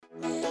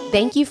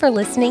Thank you for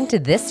listening to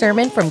this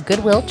sermon from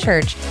Goodwill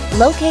Church,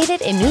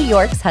 located in New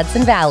York's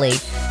Hudson Valley.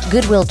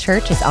 Goodwill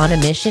Church is on a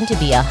mission to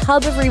be a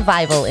hub of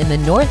revival in the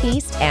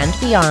Northeast and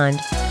beyond.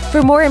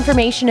 For more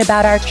information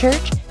about our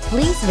church,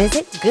 please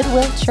visit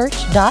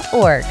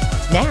goodwillchurch.org.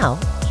 Now,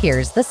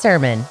 here's the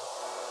sermon.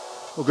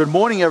 Well, good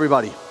morning,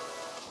 everybody.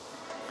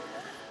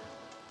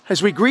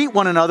 As we greet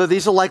one another,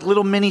 these are like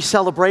little mini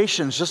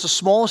celebrations, just the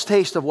smallest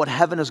taste of what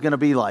heaven is going to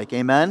be like.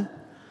 Amen?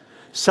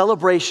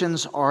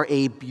 Celebrations are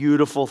a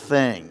beautiful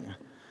thing.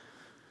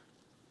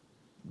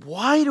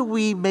 Why do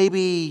we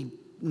maybe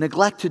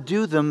neglect to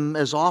do them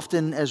as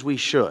often as we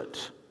should?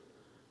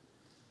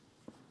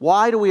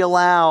 Why do we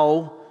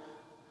allow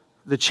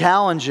the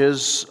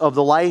challenges of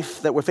the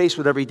life that we're faced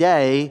with every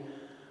day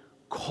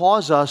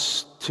cause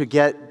us to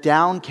get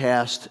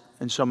downcast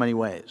in so many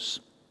ways?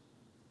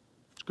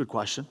 It's a good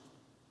question.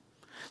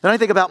 Then I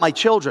think about my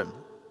children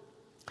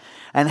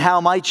and how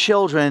my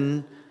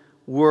children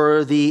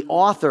were the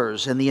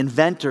authors and the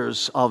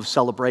inventors of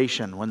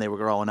celebration when they were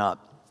growing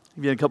up. I'll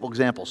give you a couple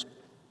examples.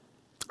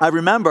 I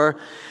remember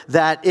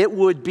that it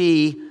would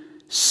be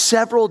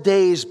several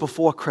days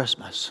before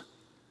Christmas,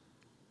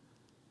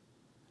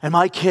 and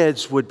my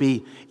kids would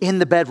be in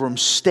the bedroom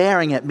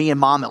staring at me and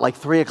Mom at like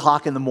 3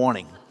 o'clock in the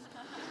morning.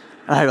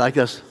 And I'd be like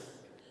this.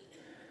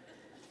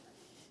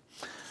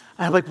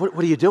 And I'm like, what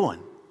are you doing?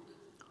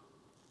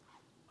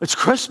 It's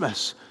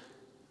Christmas.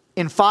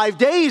 In 5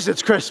 days,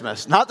 it's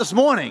Christmas, not this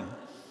morning.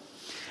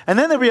 And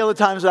then there'd be other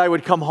times that I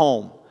would come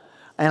home.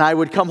 And I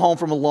would come home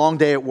from a long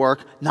day at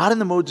work, not in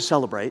the mood to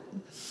celebrate.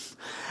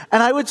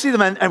 And I would see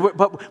them,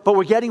 but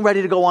we're getting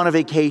ready to go on a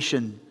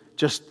vacation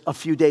just a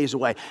few days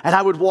away. And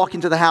I would walk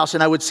into the house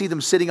and I would see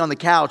them sitting on the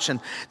couch, and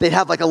they'd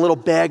have like a little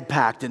bag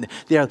packed and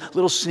their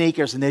little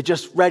sneakers, and they're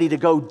just ready to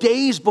go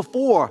days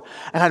before.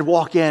 And I'd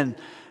walk in,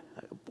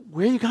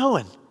 where are you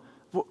going?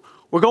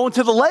 We're going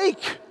to the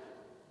lake.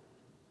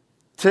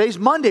 Today's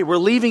Monday, we're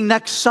leaving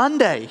next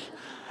Sunday.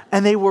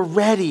 And they were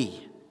ready.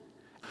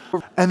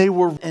 And they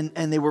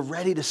were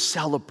ready to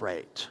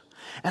celebrate.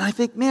 And I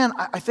think, man,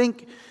 I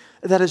think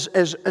that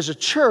as a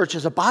church,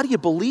 as a body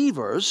of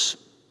believers,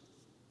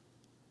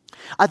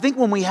 I think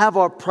when we have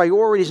our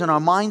priorities and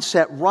our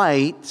mindset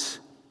right,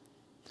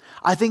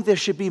 I think there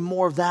should be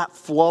more of that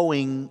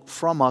flowing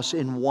from us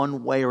in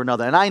one way or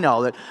another. And I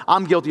know that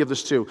I'm guilty of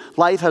this too.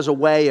 Life has a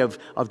way of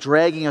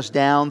dragging us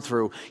down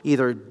through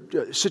either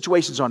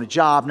situations on a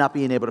job, not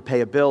being able to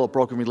pay a bill, a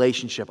broken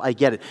relationship. I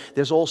get it.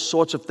 There's all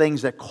sorts of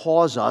things that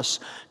cause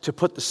us to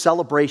put the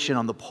celebration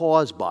on the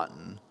pause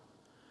button.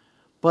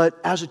 But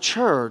as a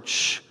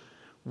church,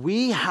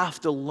 we have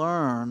to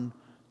learn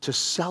to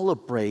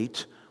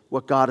celebrate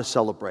what God is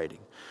celebrating.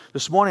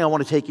 This morning, I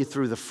want to take you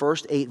through the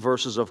first 8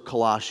 verses of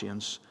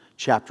Colossians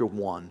chapter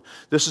 1.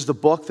 This is the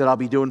book that I'll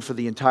be doing for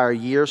the entire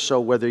year,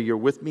 so whether you're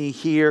with me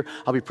here,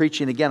 I'll be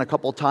preaching again a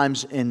couple of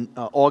times in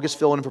August,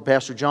 filling in for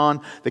Pastor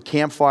John, the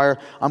campfire.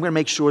 I'm going to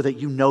make sure that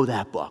you know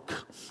that book,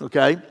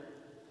 okay?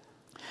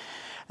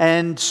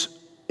 And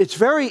it's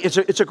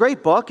a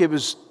great book. It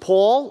was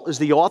Paul is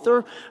the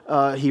author.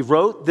 He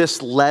wrote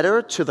this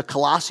letter to the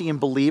Colossian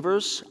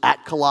believers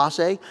at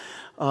Colossae.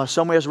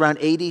 Somewhere around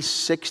 80,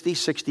 60,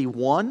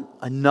 61,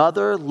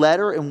 another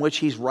letter in which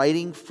he's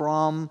writing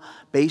from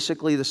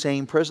basically the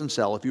same prison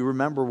cell. If you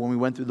remember when we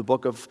went through the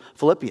book of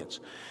Philippians,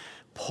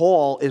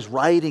 Paul is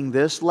writing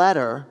this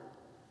letter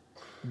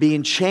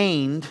being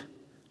chained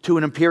to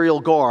an imperial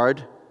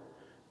guard,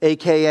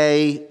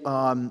 a.k.a.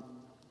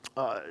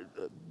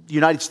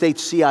 United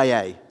States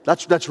CIA.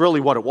 That's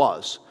really what it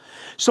was.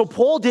 So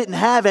Paul didn't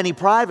have any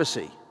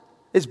privacy.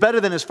 It's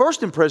better than his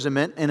first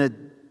imprisonment in a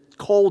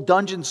cold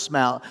dungeon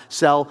cell,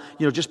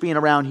 just being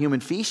around human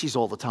feces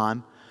all the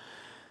time.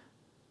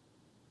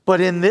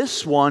 But in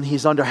this one,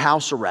 he's under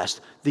house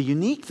arrest. The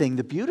unique thing,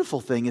 the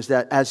beautiful thing is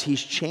that as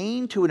he's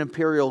chained to an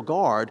imperial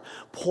guard,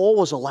 Paul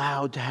was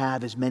allowed to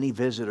have as many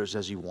visitors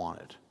as he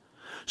wanted.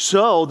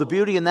 So the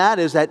beauty in that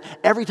is that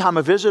every time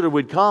a visitor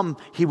would come,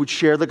 he would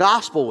share the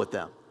gospel with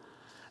them.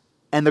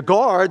 And the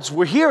guards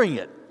were hearing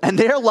it, and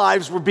their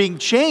lives were being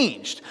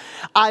changed.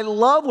 I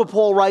love what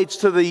Paul writes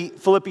to the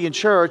Philippian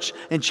church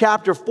in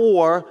chapter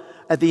 4,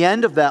 at the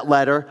end of that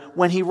letter,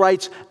 when he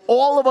writes,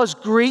 all of us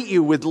greet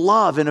you with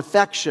love and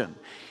affection,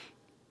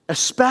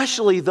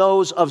 especially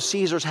those of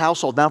Caesar's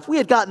household. Now, if we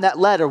had gotten that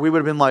letter, we would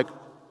have been like,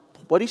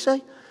 what did he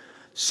say?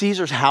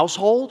 Caesar's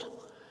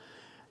household?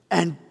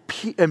 And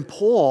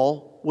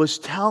Paul was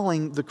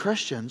telling the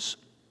Christians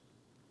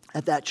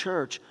at that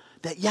church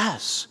that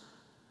yes,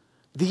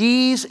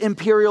 these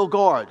imperial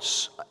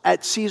guards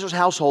at Caesar's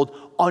household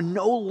are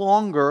no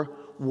longer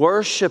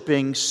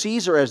worshiping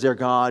Caesar as their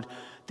God.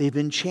 They've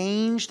been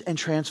changed and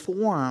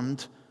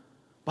transformed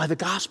by the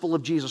gospel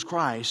of Jesus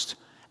Christ,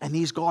 and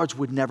these guards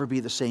would never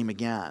be the same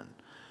again.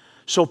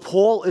 So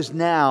Paul is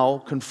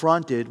now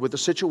confronted with a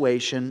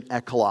situation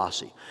at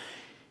Colossae.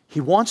 He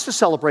wants to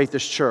celebrate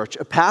this church.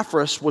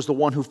 Epaphras was the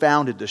one who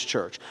founded this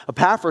church.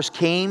 Epaphras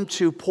came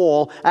to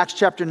Paul, Acts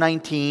chapter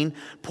 19,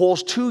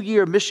 Paul's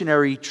 2-year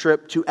missionary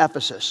trip to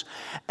Ephesus.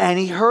 And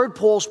he heard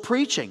Paul's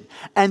preaching.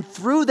 And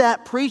through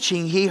that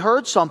preaching, he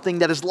heard something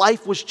that his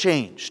life was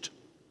changed.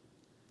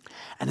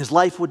 And his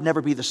life would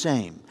never be the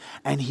same.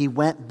 And he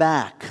went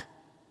back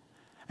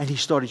and he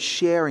started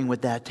sharing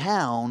with that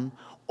town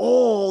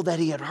all that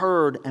he had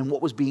heard and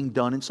what was being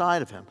done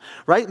inside of him,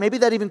 right? Maybe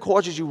that even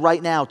causes you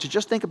right now to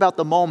just think about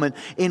the moment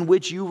in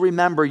which you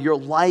remember your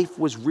life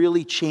was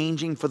really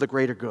changing for the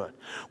greater good,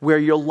 where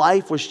your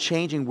life was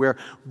changing, where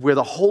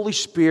the Holy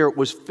Spirit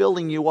was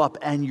filling you up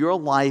and your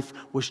life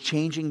was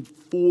changing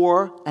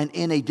for and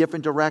in a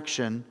different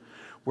direction,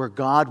 where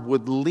God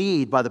would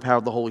lead by the power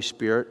of the Holy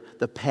Spirit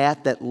the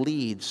path that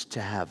leads to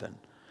heaven.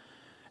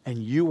 And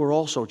you were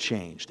also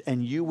changed,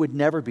 and you would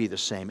never be the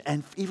same.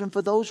 And even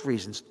for those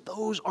reasons,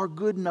 those are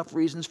good enough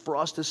reasons for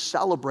us to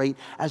celebrate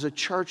as a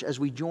church as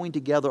we join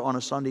together on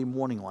a Sunday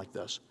morning like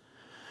this.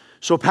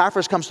 So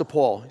Epaphras comes to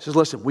Paul. He says,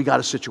 listen, we got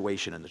a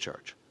situation in the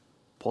church.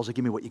 Paul's like,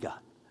 give me what you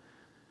got.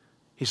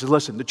 He says,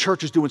 listen, the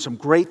church is doing some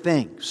great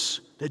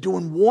things. They're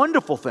doing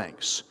wonderful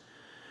things.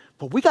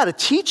 But we got a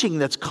teaching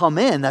that's come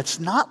in that's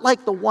not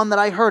like the one that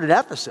I heard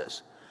at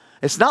Ephesus.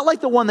 It's not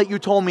like the one that you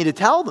told me to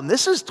tell them.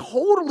 This is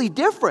totally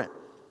different.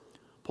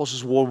 Paul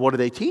says, well, what are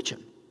they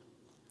teaching?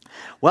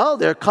 Well,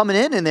 they're coming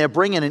in and they're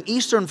bringing an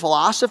Eastern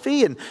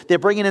philosophy and they're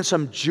bringing in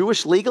some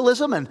Jewish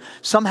legalism, and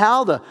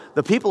somehow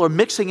the people are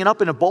mixing it up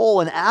in a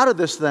bowl, and out of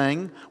this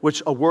thing,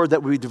 which a word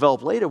that we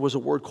developed later was a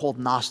word called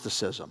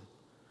Gnosticism.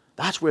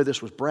 That's where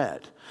this was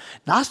bred.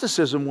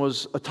 Gnosticism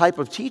was a type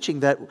of teaching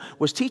that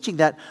was teaching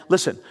that,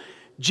 listen,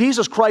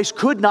 Jesus Christ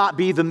could not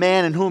be the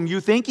man in whom you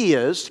think he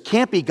is.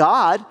 Can't be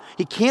God.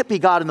 He can't be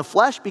God in the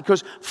flesh,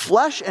 because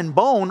flesh and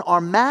bone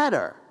are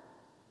matter.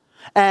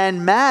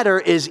 And matter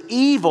is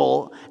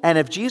evil, and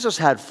if Jesus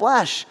had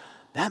flesh,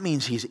 that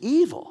means he's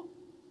evil.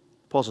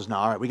 Paul says, no,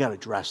 all right, we got to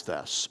address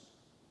this.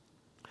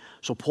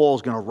 So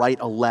Paul's going to write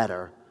a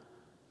letter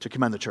to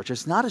commend the church.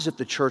 It's not as if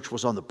the church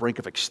was on the brink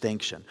of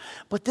extinction,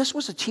 but this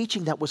was a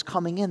teaching that was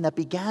coming in that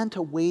began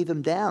to weigh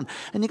them down.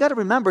 And you got to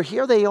remember,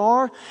 here they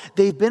are,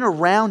 they've been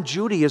around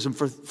Judaism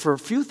for a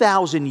few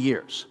thousand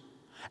years.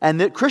 And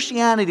that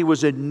Christianity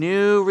was a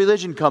new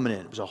religion coming in.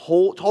 It was a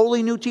whole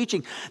totally new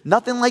teaching.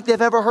 Nothing like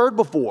they've ever heard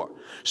before.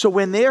 So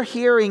when they're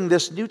hearing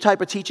this new type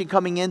of teaching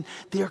coming in,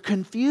 they're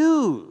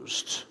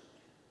confused.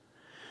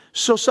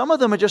 So some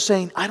of them are just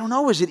saying, I don't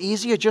know, is it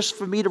easier just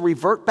for me to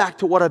revert back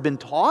to what I've been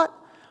taught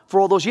for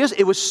all those years?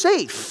 It was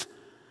safe.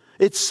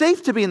 It's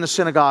safe to be in the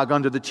synagogue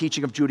under the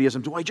teaching of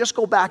Judaism. Do I just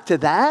go back to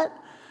that?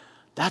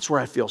 That's where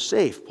I feel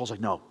safe. Paul's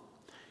like, no,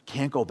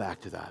 can't go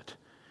back to that.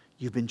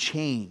 You've been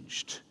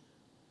changed.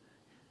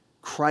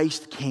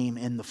 Christ came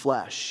in the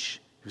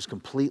flesh. He was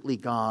completely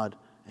God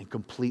and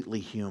completely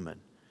human.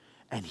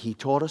 And he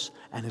taught us,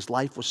 and his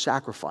life was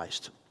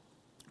sacrificed,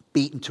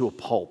 beaten to a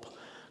pulp.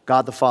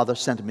 God the Father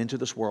sent him into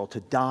this world to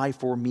die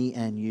for me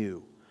and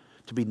you,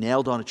 to be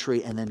nailed on a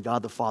tree, and then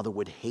God the Father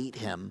would hate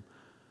him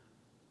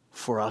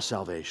for our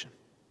salvation.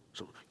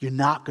 So you're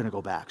not going to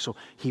go back. So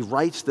he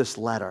writes this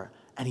letter,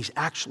 and he's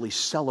actually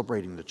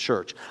celebrating the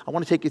church. I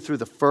want to take you through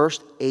the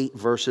first 8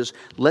 verses.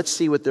 Let's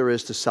see what there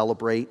is to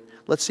celebrate.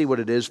 Let's see what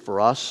it is for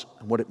us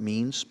and what it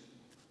means.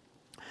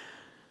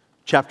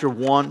 Chapter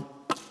 1.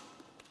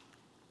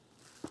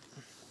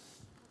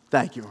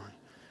 Thank you.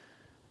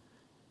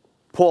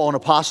 Paul, an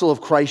apostle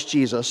of Christ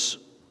Jesus,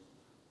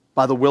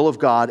 by the will of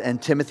God,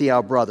 and Timothy,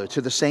 our brother,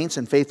 to the saints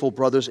and faithful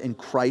brothers in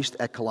Christ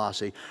at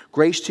Colossae,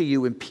 grace to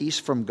you and peace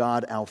from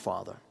God our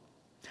Father.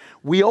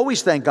 We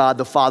always thank God,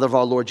 the Father of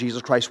our Lord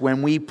Jesus Christ,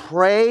 when we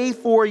pray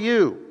for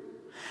you,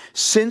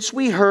 since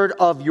we heard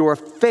of your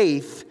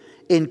faith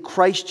in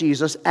Christ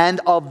Jesus and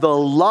of the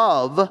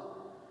love.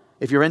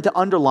 If you're into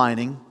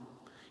underlining,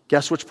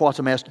 guess which parts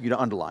I'm asking you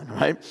to underline,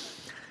 right?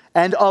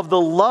 And of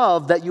the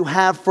love that you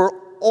have for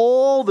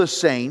all the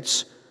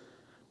saints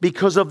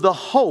because of the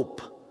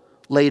hope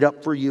laid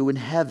up for you in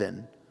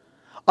heaven.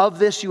 Of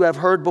this you have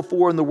heard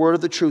before in the word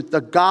of the truth,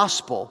 the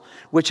gospel,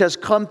 which has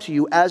come to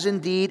you, as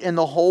indeed in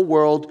the whole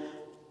world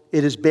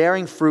it is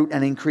bearing fruit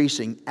and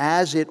increasing,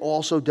 as it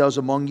also does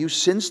among you,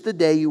 since the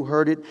day you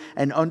heard it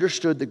and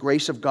understood the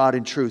grace of God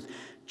in truth,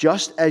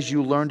 just as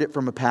you learned it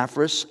from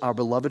Epaphras, our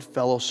beloved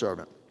fellow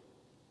servant.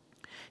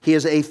 He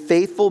is a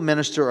faithful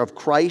minister of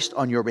Christ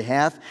on your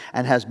behalf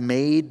and has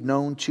made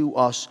known to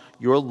us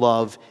your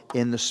love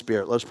in the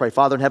Spirit. Let us pray.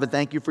 Father in heaven,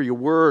 thank you for your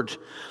word.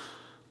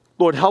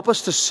 Lord, help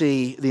us to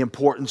see the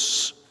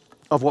importance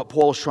of what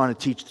Paul is trying to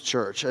teach the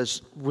church.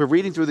 As we're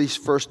reading through these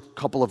first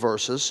couple of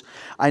verses,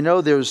 I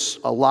know there's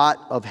a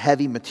lot of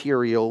heavy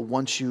material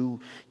once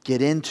you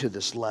get into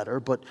this letter,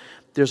 but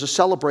there's a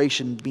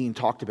celebration being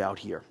talked about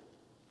here.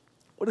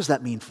 What does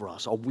that mean for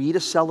us? Are we to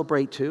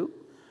celebrate too?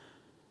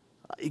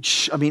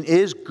 I mean,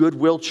 is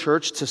Goodwill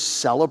Church to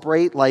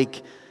celebrate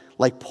like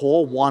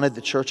Paul wanted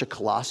the church of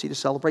Colossae to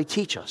celebrate?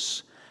 Teach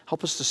us.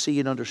 Help us to see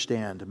and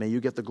understand. May you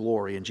get the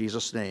glory in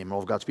Jesus' name. All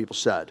of God's people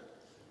said,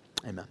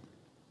 amen.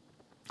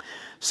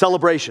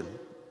 Celebration.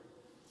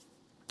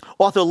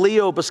 Author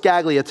Leo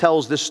Buscaglia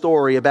tells this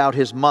story about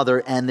his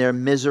mother and their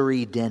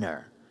misery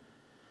dinner.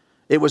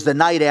 It was the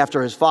night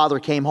after his father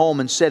came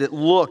home and said it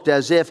looked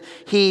as if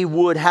he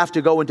would have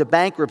to go into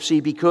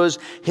bankruptcy because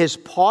his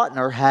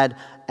partner had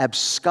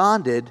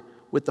absconded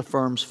with the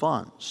firm's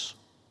funds.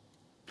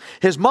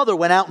 His mother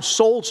went out and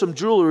sold some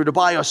jewelry to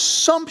buy a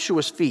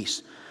sumptuous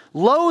feast,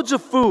 loads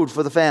of food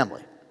for the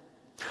family.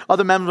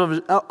 Other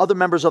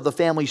members of the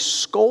family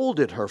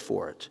scolded her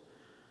for it,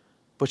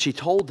 but she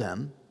told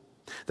them,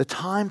 "The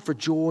time for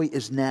joy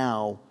is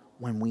now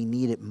when we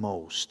need it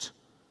most,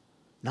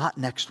 not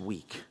next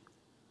week."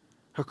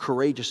 Her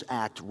courageous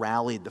act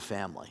rallied the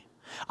family.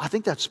 I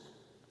think that's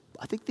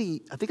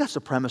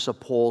the premise of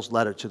Paul's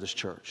letter to this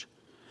church.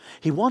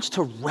 He wants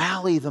to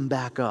rally them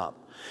back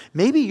up.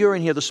 Maybe you're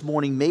in here this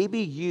morning, maybe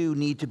you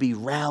need to be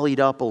rallied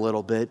up a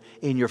little bit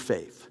in your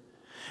faith.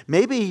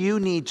 Maybe you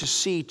need to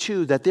see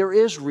too that there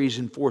is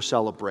reason for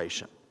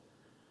celebration.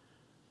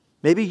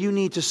 Maybe you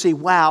need to see,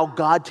 wow,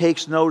 God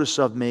takes notice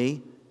of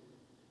me,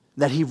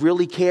 that He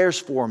really cares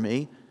for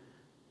me.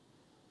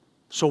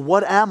 So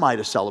what am I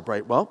to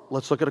celebrate? Well,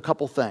 let's look at a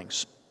couple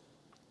things.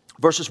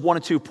 Verses 1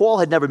 and 2, Paul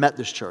had never met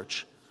this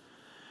church.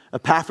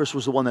 Epaphras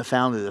was the one that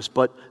founded this.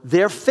 But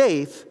their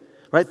faith,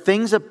 right,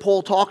 things that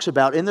Paul talks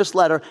about in this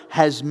letter,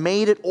 has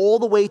made it all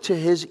the way to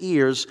his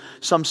ears,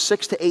 some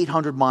 600 to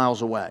 800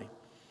 miles away.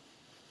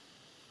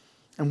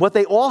 And what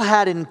they all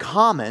had in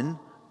common,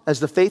 as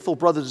the faithful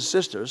brothers and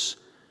sisters,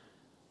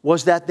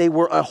 was that they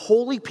were a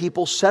holy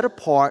people set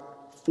apart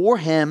for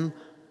Him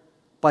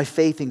by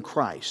faith in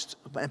Christ.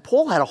 And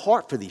Paul had a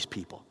heart for these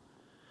people.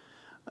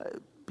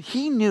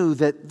 He knew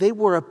that they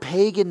were a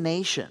pagan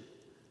nation.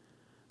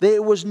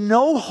 There was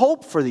no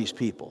hope for these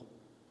people.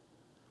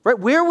 Right?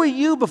 Where were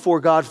you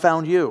before God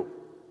found you?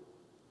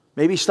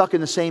 Maybe stuck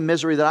in the same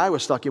misery that I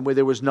was stuck in, where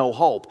there was no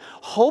hope.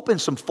 Hope in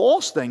some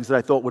false things that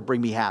I thought would bring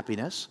me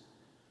happiness.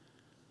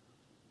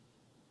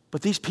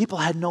 But these people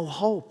had no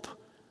hope.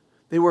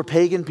 They were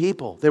pagan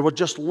people. They were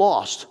just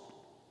lost.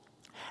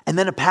 And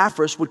then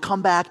Epaphras would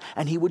come back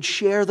and he would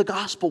share the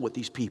gospel with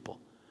these people.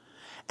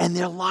 And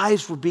their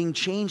lives were being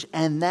changed.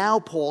 And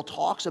now Paul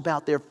talks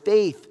about their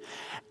faith.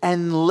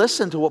 And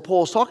listen to what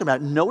Paul is talking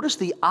about. Notice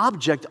the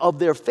object of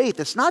their faith.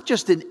 It's not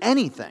just in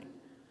anything.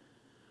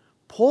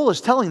 Paul is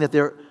telling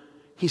that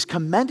he's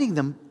commending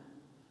them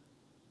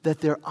that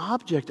their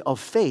object of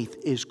faith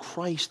is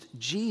Christ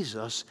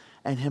Jesus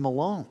and Him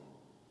alone.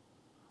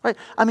 Right?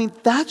 I mean,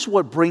 that's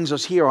what brings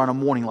us here on a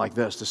morning like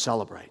this to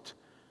celebrate.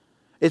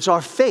 It's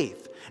our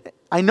faith.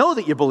 I know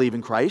that you believe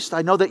in Christ.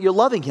 I know that you're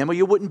loving Him, or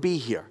you wouldn't be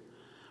here.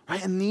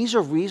 Right? And these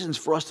are reasons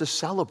for us to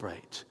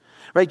celebrate.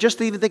 Right? Just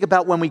to even think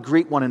about when we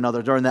greet one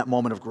another during that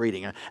moment of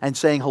greeting and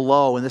saying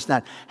hello and this and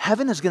that.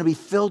 Heaven is going to be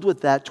filled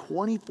with that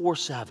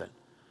 24/7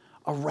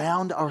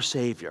 around our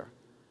Savior.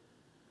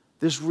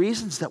 There's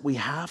reasons that we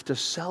have to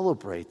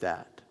celebrate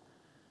that.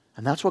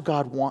 And that's what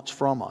God wants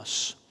from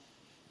us.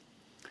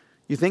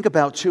 You think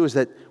about, too, is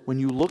that when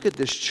you look at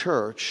this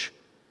church,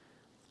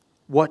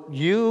 what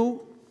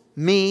you,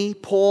 me,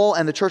 Paul,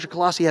 and the church of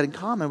Colossae had in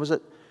common was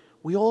that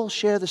we all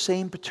share the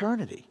same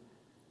paternity.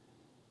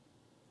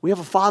 We have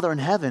a Father in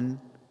heaven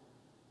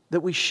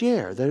that we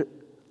share, that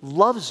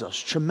loves us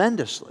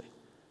tremendously.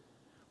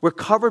 We're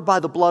covered by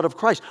the blood of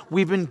Christ.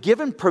 We've been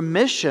given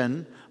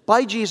permission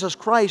by Jesus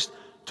Christ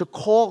to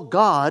call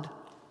God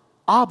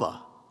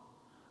Abba.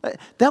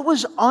 That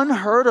was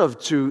unheard of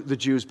to the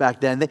Jews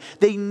back then.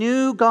 They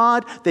knew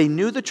God, they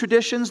knew the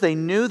traditions, they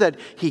knew that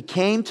He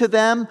came to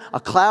them, a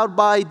cloud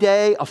by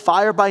day, a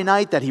fire by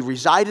night, that He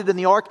resided in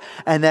the ark,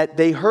 and that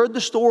they heard the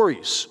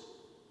stories.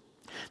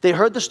 They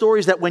heard the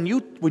stories that when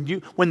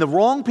the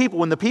wrong people,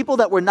 when the people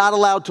that were not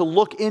allowed to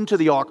look into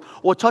the ark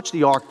or touch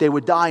the ark, they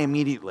would die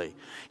immediately.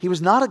 He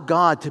was not a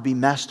God to be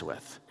messed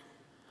with.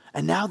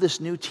 And now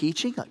this new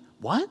teaching, like,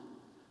 what?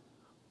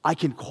 I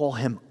can call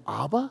Him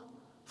Abba,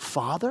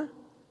 Father?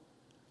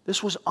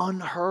 This was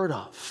unheard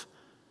of.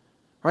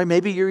 Right?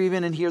 Maybe you're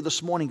even in here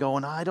this morning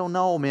going, I don't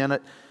know, man.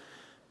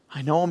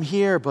 I know I'm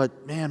here,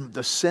 but man,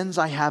 the sins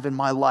I have in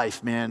my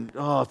life, man,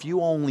 if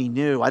you only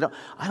knew. I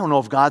don't know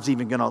if God's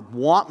even going to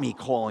want me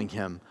calling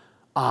Him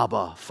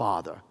Abba,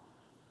 Father.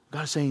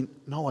 God is saying,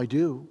 no, I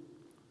do.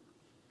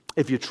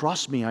 If you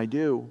trust me, I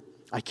do.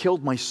 I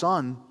killed my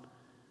son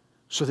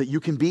so that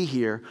you can be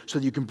here, so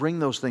that you can bring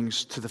those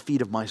things to the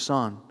feet of my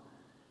son.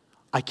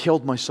 I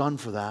killed my son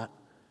for that.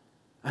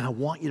 And I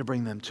want you to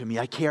bring them to me.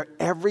 I care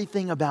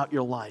everything about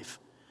your life.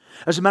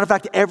 As a matter of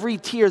fact, every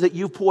tear that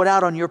you've poured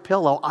out on your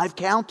pillow, I've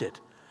counted.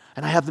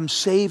 And I have them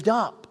saved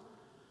up.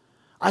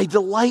 I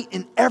delight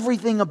in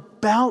everything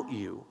about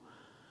you.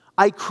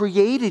 I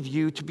created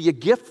you to be a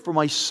gift for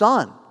my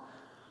son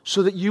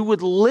so that you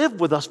would live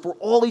with us for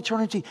all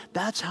eternity.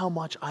 That's how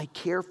much I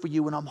care for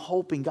you. And I'm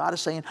hoping, God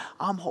is saying,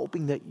 I'm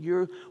hoping that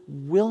you're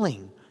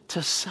willing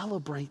to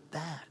celebrate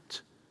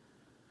that.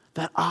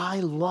 That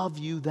I love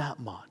you that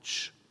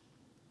much.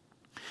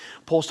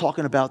 Paul's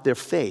talking about their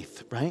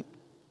faith, right?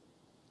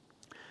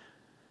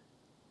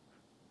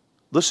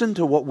 Listen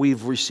to what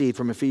we've received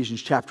from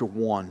Ephesians chapter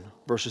 1,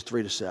 verses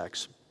 3 to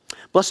 6.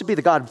 Blessed be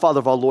the God and Father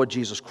of our Lord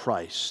Jesus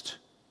Christ,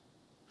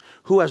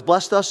 who has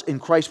blessed us in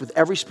Christ with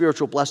every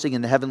spiritual blessing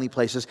in the heavenly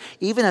places,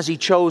 even as he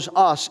chose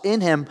us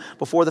in him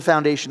before the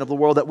foundation of the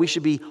world, that we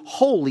should be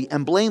holy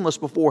and blameless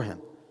before him.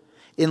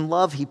 In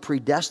love, he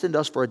predestined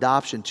us for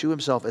adoption to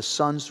himself as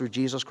sons through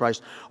Jesus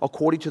Christ,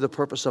 according to the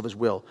purpose of his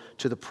will,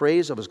 to the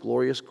praise of his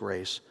glorious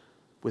grace,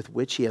 with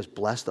which he has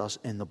blessed us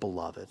in the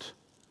beloved.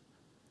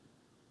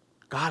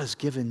 God has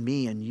given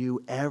me and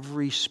you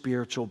every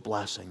spiritual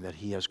blessing that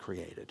he has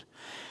created.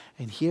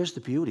 And here's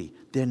the beauty.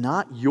 They're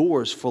not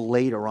yours for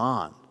later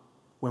on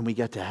when we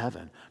get to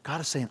heaven.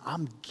 God is saying,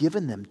 I'm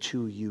giving them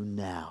to you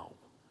now.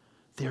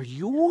 They're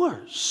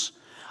yours.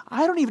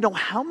 I don't even know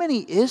how many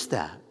is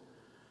that.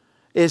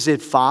 Is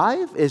it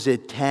 5? Is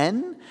it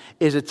 10?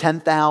 Is it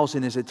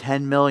 10,000? Is it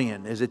 10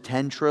 million? Is it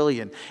 10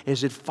 trillion?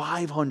 Is it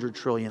 500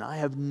 trillion? I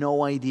have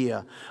no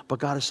idea. But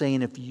God is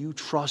saying, if you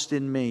trust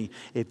in me,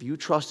 if you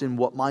trust in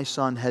what my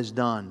son has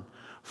done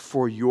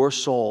for your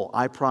soul,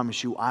 I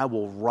promise you, I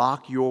will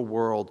rock your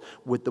world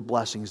with the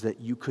blessings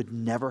that you could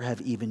never have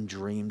even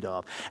dreamed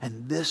of.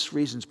 And this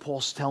reasons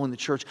Paul's telling the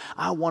church,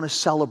 I want to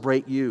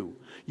celebrate you.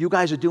 You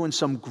guys are doing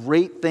some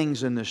great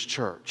things in this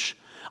church.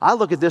 I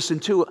look at this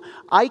and too,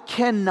 I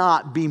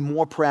cannot be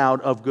more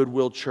proud of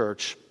Goodwill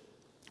Church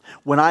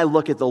when I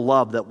look at the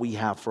love that we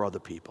have for other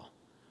people.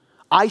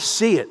 I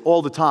see it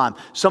all the time.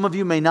 Some of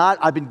you may not.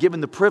 I've been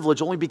given the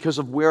privilege only because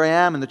of where I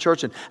am in the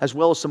church and as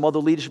well as some other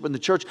leadership in the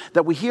church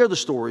that we hear the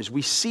stories.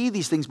 We see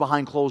these things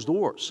behind closed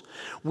doors.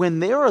 When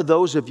there are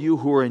those of you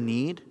who are in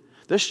need,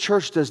 this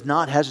church does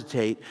not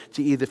hesitate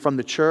to either from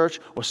the church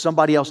or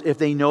somebody else, if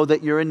they know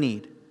that you're in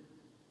need,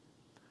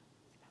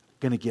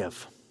 going to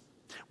give.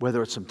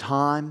 Whether it's some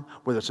time,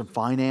 whether it's some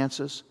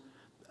finances.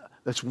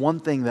 That's one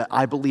thing that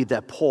I believe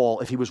that Paul,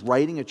 if he was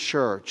writing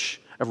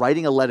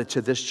a letter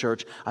to this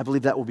church, I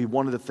believe that will be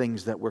one of the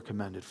things that we're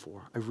commended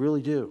for. I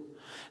really do.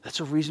 That's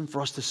a reason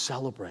for us to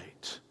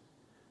celebrate.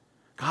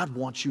 God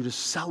wants you to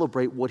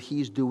celebrate what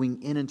he's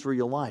doing in and through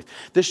your life.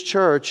 This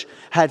church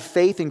had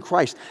faith in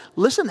Christ.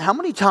 Listen, how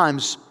many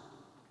times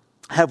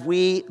have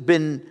we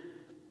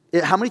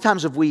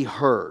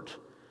heard,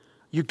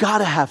 you got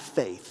to have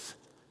faith?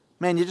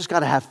 Man, you just got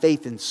to have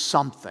faith in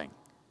something,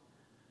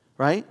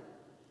 right?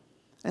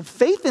 And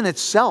faith in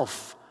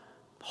itself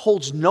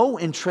holds no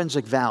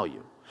intrinsic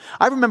value.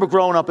 I remember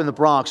growing up in the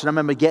Bronx, and I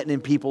remember getting in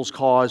people's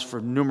cars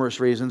for numerous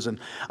reasons, and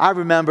I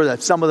remember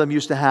that some of them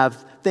used to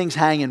have things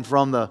hanging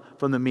from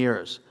the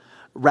mirrors.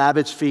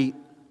 Rabbit's feet.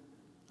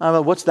 I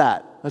go, what's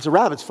that? That's a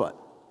rabbit's foot.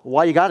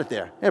 Why you got it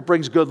there? It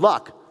brings good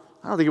luck.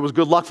 I don't think it was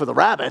good luck for the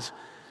rabbit. It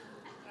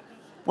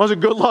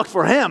wasn't good luck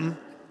for him.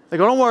 They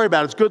go, don't worry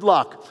about it. It's good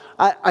luck.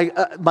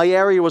 My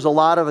area was a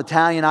lot of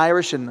Italian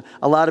Irish, and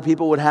a lot of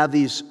people would have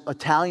these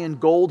Italian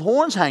gold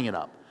horns hanging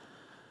up.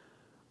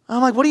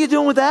 I'm like, what are you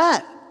doing with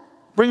that?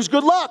 Brings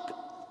good luck.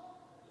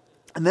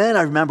 And then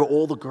I remember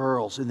all the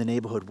girls in the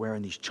neighborhood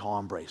wearing these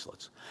charm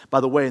bracelets.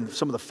 By the way, in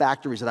some of the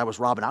factories that I was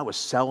robbing, I was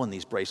selling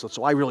these bracelets,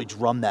 so I really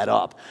drummed that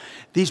up.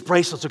 These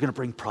bracelets are going to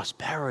bring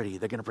prosperity.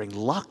 They're going to bring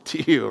luck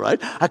to you, right?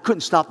 I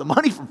couldn't stop the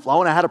money from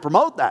flowing. I had to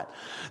promote that.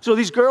 So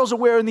these girls are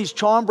wearing these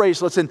charm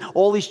bracelets, and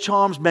all these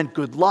charms meant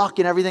good luck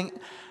and everything.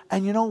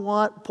 And you know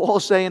what?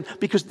 Paul's saying,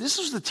 because this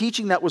was the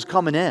teaching that was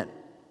coming in.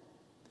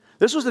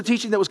 This was the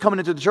teaching that was coming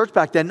into the church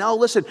back then. Now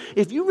listen,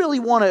 if you really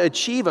want to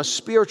achieve a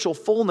spiritual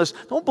fullness,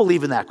 don't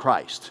believe in that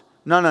Christ.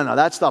 No,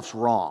 that stuff's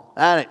wrong.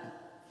 That ain't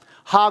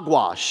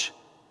hogwash.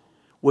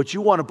 What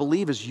you want to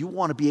believe is you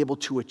want to be able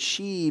to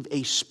achieve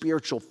a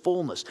spiritual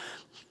fullness.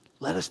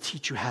 Let us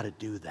teach you how to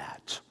do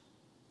that.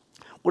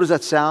 What does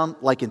that sound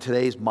like in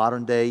today's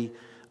modern day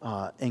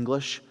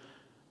English?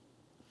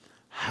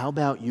 How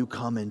about you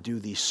come and do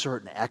these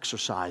certain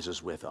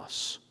exercises with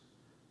us?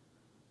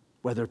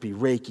 Whether it be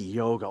Reiki,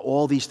 yoga,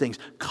 all these things.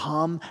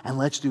 Come and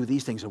let's do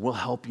these things and we'll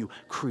help you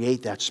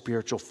create that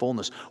spiritual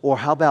fullness. Or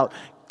how about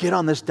get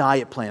on this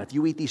diet plan. If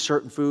you eat these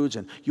certain foods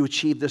and you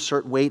achieve this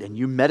certain weight and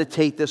you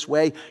meditate this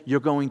way, you're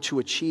going to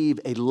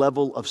achieve a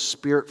level of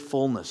spirit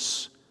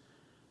fullness.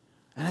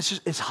 And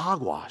it's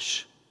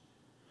hogwash.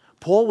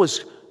 Paul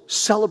was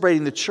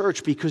celebrating the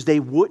church because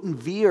they wouldn't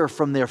veer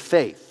from their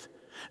faith.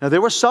 Now,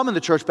 there were some in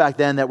the church back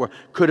then that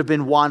could have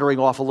been wandering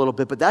off a little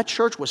bit, but that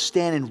church was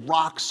standing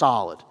rock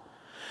solid.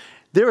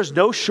 There is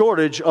no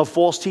shortage of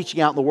false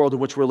teaching out in the world in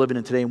which we're living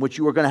in today, in which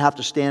you are going to have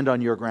to stand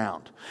on your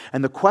ground.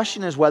 And the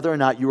question is whether or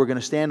not you are going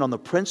to stand on the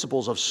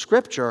principles of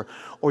Scripture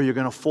or you're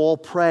going to fall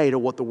prey to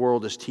what the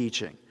world is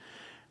teaching.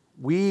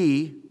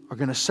 We are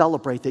going to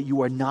celebrate that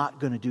you are not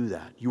going to do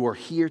that. You are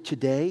here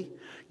today,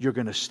 you're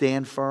going to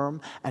stand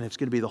firm, and it's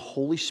going to be the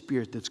Holy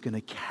Spirit that's going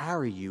to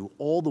carry you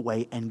all the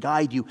way and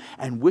guide you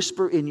and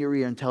whisper in your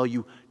ear and tell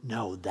you,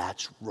 no,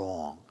 that's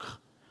wrong.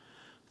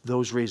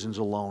 Those reasons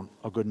alone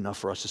are good enough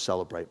for us to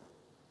celebrate.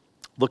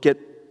 Look at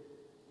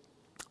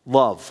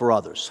love for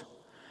others.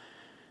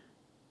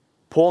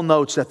 Paul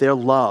notes that their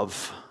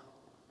love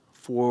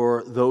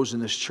for those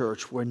in this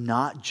church were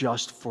not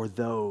just for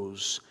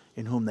those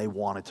in whom they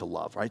wanted to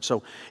love, right?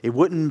 So it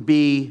wouldn't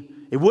be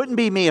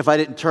me if I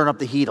didn't turn up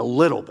the heat a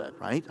little bit,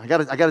 right? I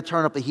got to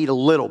turn up the heat a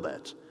little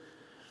bit.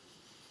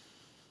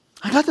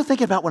 I got to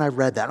thinking about when I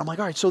read that. I'm like,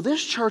 all right, so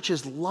this church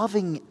is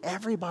loving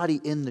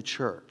everybody in the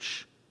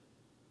church.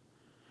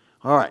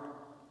 All right.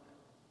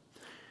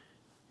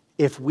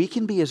 If we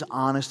can be as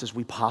honest as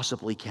we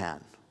possibly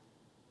can,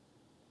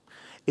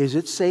 is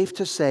it safe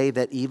to say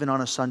that even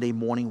on a Sunday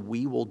morning,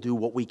 we will do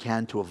what we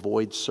can to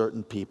avoid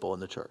certain people in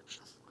the church?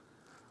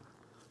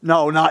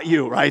 No, not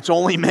you, right? It's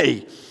only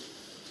me,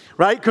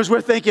 right? Because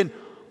we're thinking,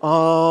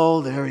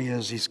 oh, there he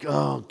is.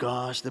 Oh,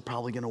 gosh, they're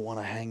probably going to want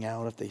to hang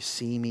out if they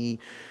see me.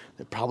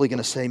 They're probably going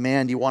to say,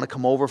 man, do you want to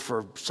come over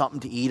for something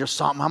to eat or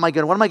something? What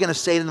am I going to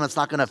say to them that's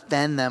not going to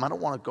offend them? I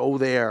don't want to go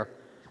there.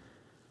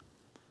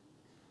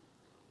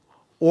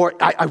 Or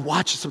I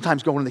watch it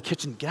sometimes going in the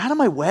kitchen, get out of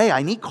my way,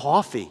 I need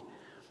coffee,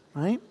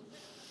 right?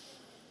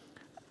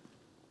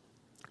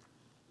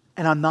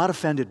 And I'm not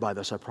offended by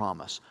this, I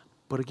promise.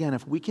 But again,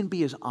 if we can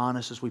be as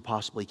honest as we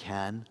possibly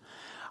can,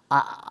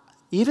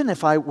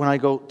 when I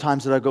go,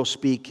 times that I go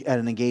speak at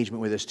an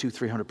engagement where there's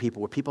 200-300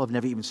 people, where people have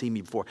never even seen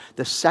me before,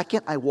 the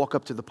second I walk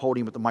up to the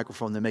podium with the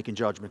microphone, they're making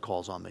judgment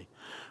calls on me.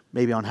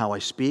 Maybe on how I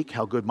speak,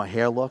 how good my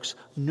hair looks,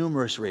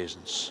 numerous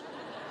reasons.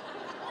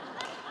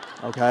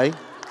 Okay?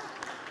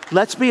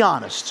 Let's be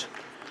honest.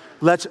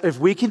 If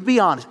we can be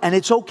honest, and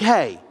it's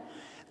okay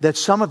that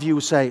some of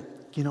you say,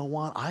 you know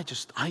what,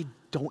 I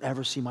don't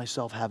ever see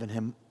myself having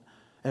him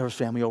and his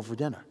family over for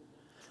dinner.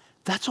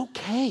 That's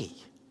okay.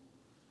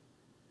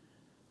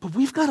 But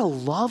we've got to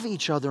love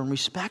each other and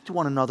respect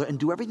one another and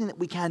do everything that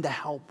we can to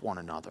help one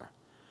another.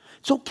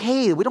 It's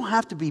okay. We don't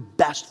have to be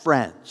best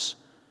friends.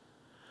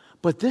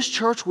 But this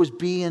church was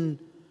being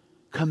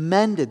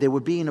commended. They were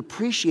being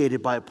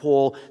appreciated by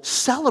Paul,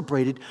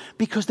 celebrated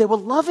because they were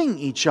loving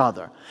each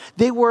other.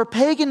 They were a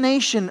pagan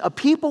nation, a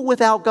people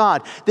without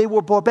God. They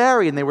were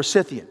barbarian. They were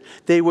Scythian.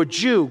 They were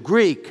Jew,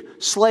 Greek,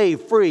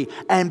 slave, free.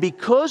 And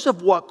because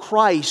of what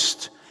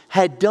Christ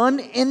had done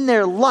in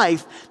their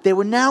life, they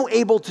were now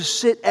able to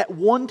sit at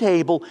one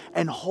table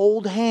and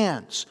hold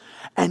hands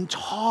and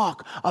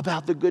talk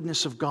about the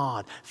goodness of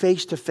God,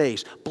 face to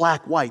face,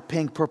 black, white,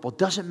 pink, purple,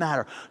 doesn't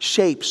matter,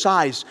 shape,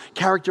 size,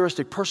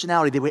 characteristic,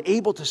 personality. They were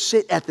able to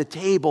sit at the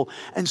table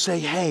and say,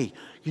 hey,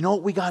 you know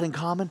what we got in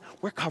common?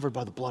 We're covered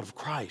by the blood of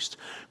Christ.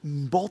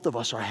 Both of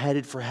us are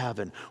headed for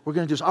heaven. We're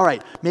going to do this. All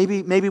right,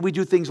 maybe we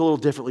do things a little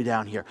differently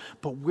down here,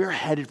 but we're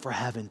headed for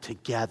heaven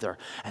together.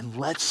 And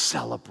let's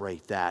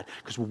celebrate that,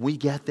 because when we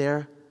get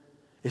there,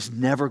 it's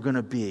never going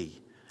to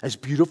be as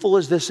beautiful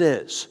as this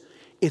is.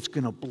 It's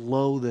going to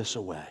blow this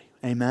away.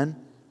 Amen?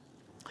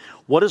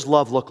 What does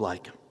love look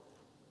like?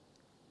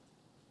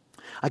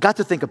 I got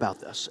to think about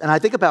this. And I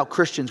think about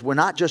Christians. We're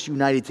not just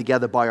united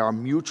together by our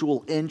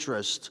mutual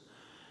interest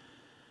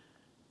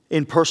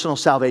in personal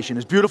salvation.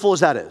 As beautiful as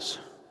that is.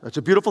 That's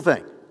a beautiful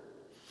thing.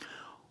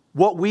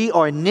 What we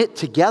are knit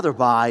together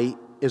by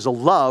is a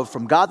love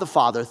from God the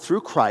Father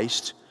through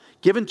Christ,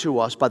 given to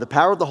us by the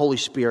power of the Holy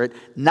Spirit,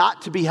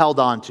 not to be held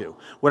on to.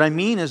 What I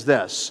mean is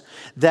this,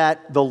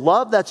 that the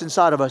love that's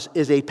inside of us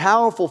is a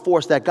powerful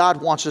force that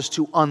God wants us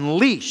to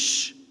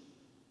unleash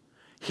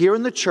here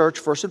in the church,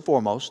 first and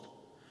foremost,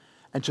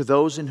 and to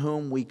those in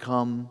whom we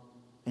come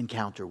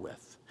encounter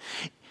with.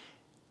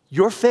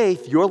 Your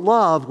faith, your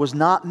love was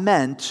not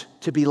meant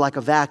to be like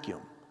a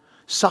vacuum,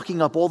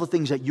 sucking up all the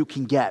things that you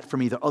can get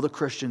from either other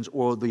Christians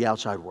or the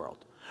outside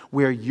world,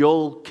 where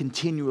you'll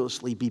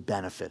continuously be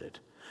benefited.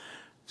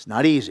 It's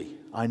not easy,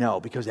 I know,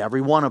 because every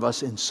one of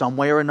us in some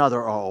way or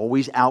another are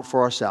always out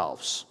for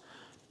ourselves.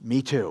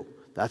 Me too.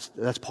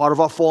 That's part of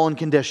our fallen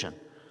condition,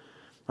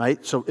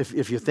 right? So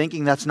if you're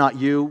thinking that's not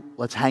you,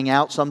 let's hang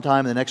out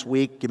sometime in the next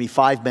week. Give me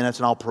 5 minutes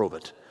and I'll prove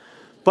it.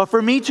 But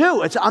for me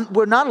too,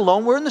 we're not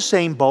alone. We're in the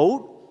same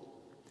boat.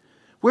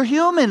 We're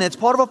human. It's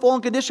part of our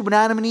fallen condition. When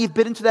Adam and Eve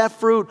bit into that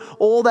fruit,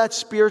 all that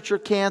spiritual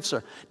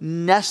cancer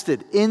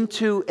nested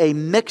into a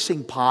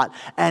mixing pot,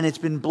 and it's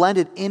been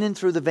blended in and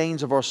through the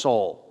veins of our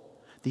soul.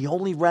 The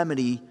only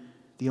remedy,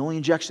 the only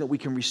injection that we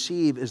can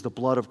receive is the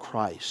blood of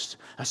Christ.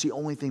 That's the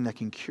only thing that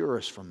can cure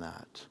us from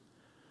that.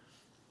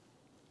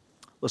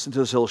 Listen to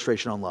this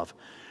illustration on love.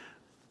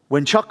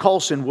 When Chuck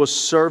Colson was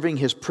serving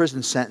his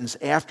prison sentence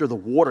after the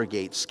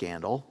Watergate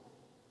scandal,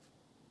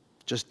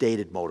 just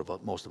dated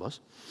most of us,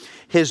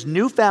 his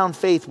newfound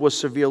faith was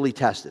severely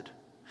tested.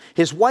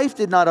 His wife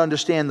did not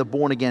understand the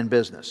born-again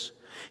business.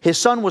 His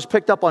son was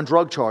picked up on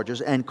drug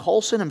charges, and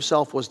Colson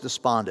himself was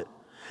despondent.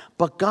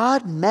 But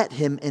God met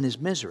him in his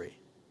misery.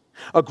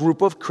 A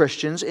group of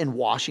Christians in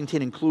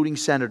Washington, including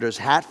Senators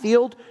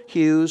Hatfield,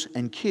 Hughes,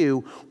 and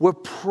Q, were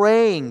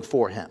praying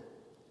for him.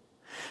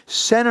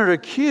 Senator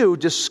Q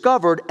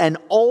discovered an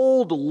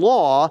old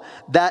law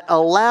that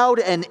allowed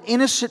an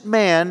innocent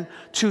man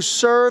to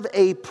serve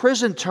a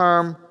prison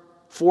term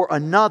for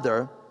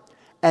another,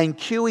 and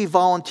Q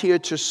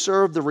volunteered to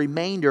serve the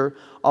remainder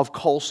of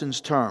Colson's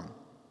term.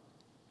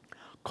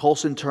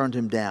 Colson turned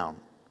him down,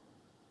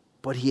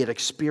 but he had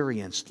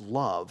experienced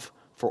love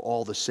for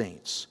all the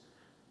saints.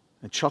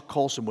 And Chuck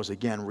Colson was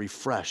again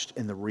refreshed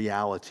in the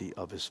reality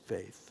of his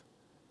faith.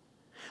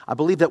 I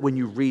believe that when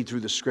you read through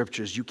the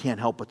scriptures, you can't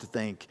help but to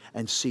think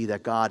and see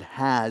that God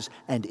has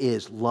and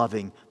is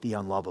loving the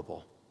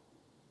unlovable.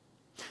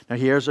 Now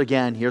here's where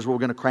we're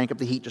going to crank up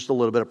the heat just a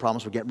little bit. I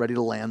promise we're getting ready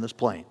to land this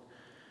plane.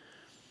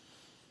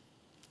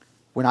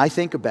 When I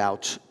think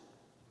about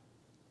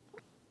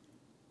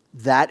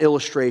that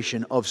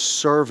illustration of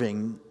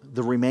serving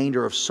the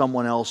remainder of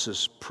someone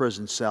else's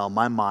prison cell,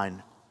 my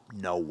mind,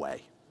 no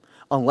way.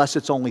 Unless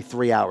it's only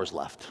 3 hours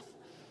left.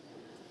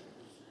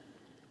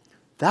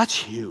 That's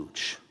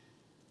huge.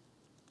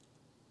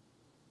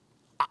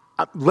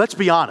 Let's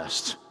be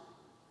honest.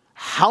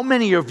 How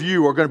many of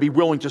you are going to be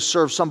willing to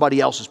serve somebody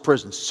else's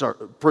prison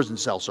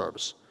cell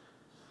service?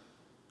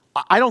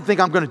 I don't think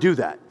I'm going to do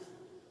that.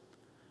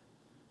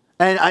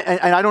 And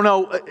I don't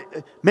know,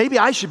 maybe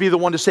I should be the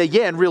one to say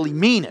yeah and really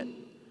mean it.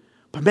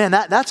 But man,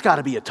 that's got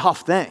to be a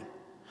tough thing.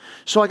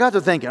 So I got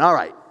to thinking, all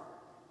right,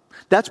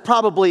 that's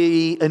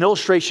probably an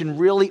illustration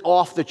really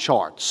off the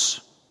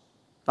charts.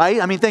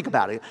 Right? I mean, think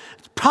about it.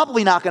 It's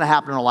probably not going to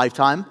happen in a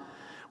lifetime.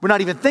 We're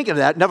not even thinking of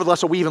that.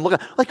 Nevertheless, are we even looking?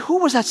 Like,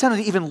 who was that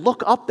senator to even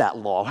look up that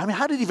law? I mean,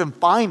 how did he even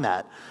find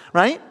that?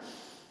 Right?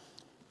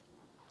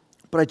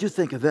 But I do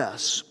think of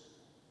this.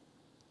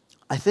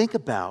 I think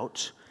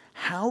about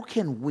how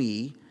can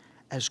we,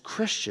 as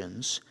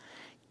Christians,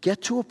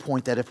 get to a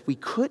point that if we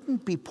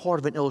couldn't be part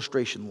of an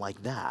illustration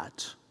like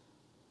that,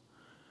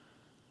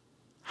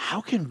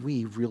 how can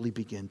we really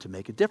begin to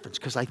make a difference?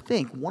 Because I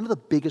think one of the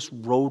biggest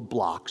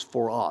roadblocks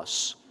for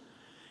us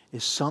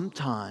is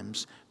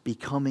sometimes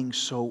becoming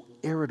so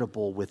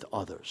irritable with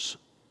others.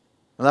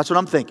 Well, that's what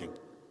I'm thinking.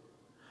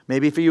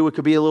 Maybe for you it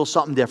could be a little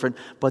something different,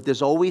 but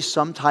there's always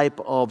some type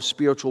of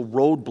spiritual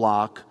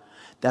roadblock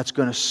that's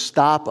going to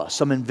stop us,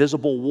 some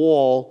invisible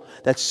wall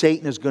that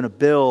Satan is going to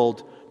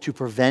build to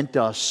prevent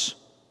us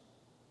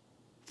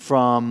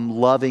from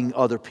loving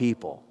other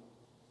people.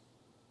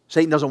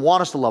 Satan doesn't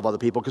want us to love other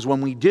people because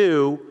when we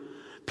do,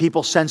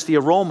 people sense the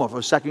aroma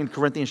of 2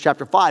 Corinthians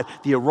chapter 5,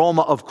 the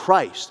aroma of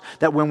Christ.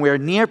 That when we're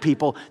near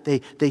people,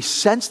 they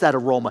sense that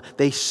aroma.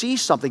 They see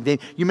something.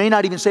 You may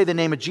not even say the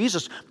name of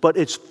Jesus, but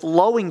it's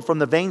flowing from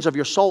the veins of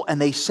your soul and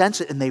they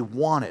sense it and they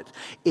want it.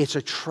 It's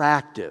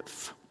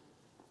attractive.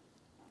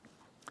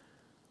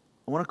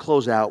 I want to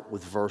close out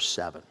with verse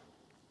 7.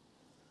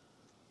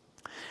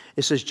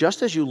 It says,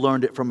 just as you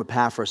learned it from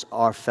Epaphras,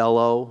 our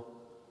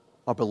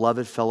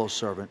beloved fellow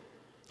servant,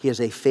 he is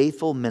a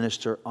faithful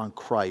minister on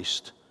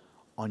Christ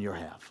on your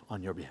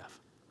behalf.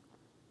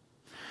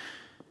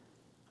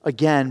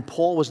 Again,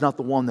 Paul was not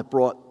the one that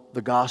brought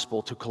the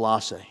gospel to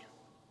Colossae.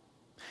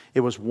 It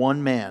was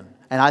one man.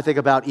 And I think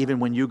about even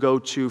when you go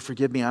to,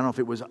 forgive me, I don't know if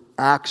it was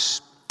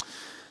Acts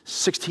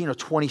 16 or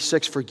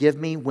 26, forgive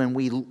me, when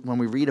we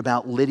read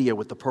about Lydia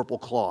with the purple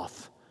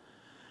cloth.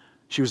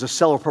 She was a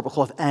seller of purple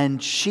cloth,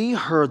 and she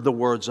heard the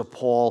words of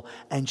Paul,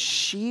 and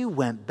she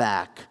went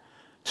back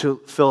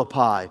to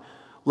Philippi,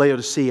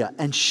 Laodicea,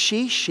 and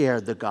she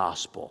shared the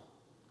gospel.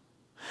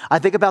 I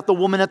think about the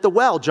woman at the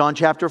well, John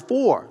chapter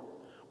 4,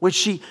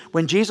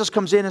 when Jesus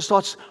comes in and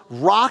starts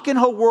rocking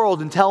her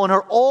world and telling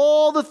her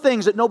all the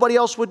things that nobody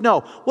else would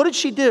know. What did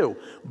she do?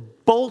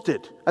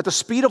 Bolted at the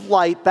speed of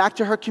light back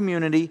to her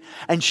community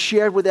and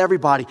shared with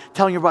everybody,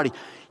 telling everybody,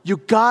 you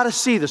got to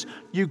see this.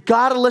 You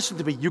got to listen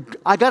to me.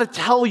 I got to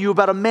tell you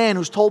about a man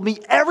who's told me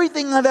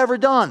everything I've ever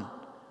done.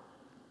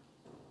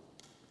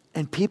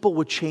 And people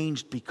were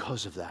changed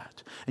because of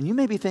that. And you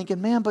may be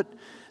thinking, man, but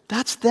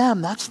that's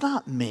them. That's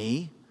not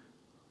me.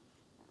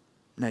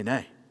 Nay.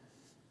 A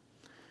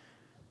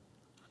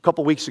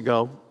couple weeks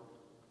ago,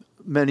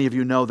 many of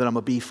you know that I'm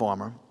a bee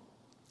farmer.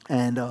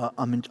 And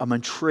I'm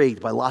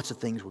intrigued by lots of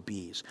things with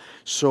bees.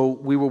 So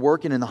we were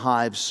working in the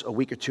hives a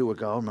week or two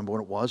ago. I don't remember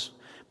when it was.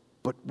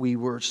 But we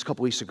were just a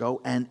couple weeks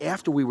ago. And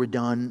after we were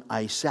done,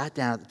 I sat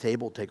down at the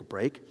table to take a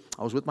break.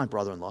 I was with my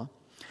brother-in-law.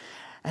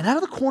 And out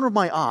of the corner of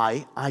my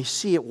eye, I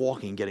see it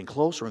walking, getting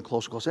closer and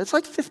closer and closer. It's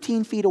like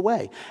 15 feet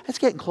away. It's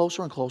getting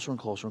closer and closer and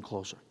closer and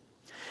closer.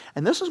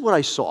 And this is what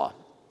I saw.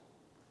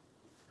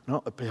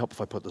 No, it'd help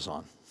if I put this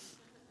on.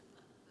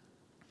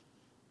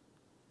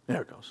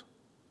 There it goes.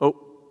 Oh,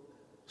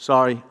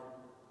 sorry.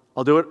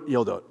 I'll do it.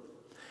 You'll do it.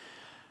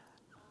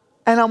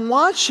 And I'm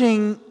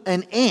watching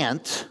an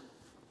ant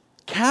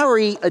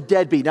carry a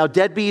dead bee. Now,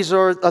 dead bees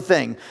are a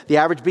thing. The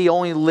average bee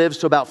only lives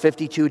to about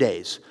 52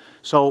 days.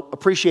 So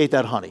appreciate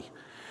that, honey.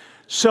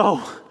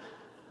 So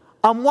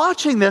I'm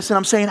watching this and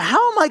I'm saying,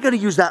 how am I going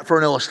to use that for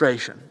an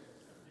illustration?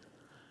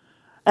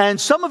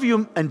 And some of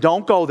you, and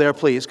don't go there,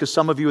 please, because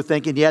some of you are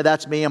thinking, yeah,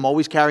 that's me. I'm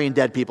always carrying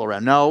dead people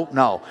around.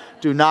 No,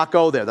 do not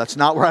go there. That's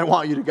not where I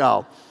want you to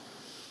go.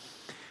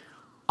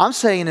 I'm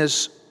saying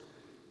is,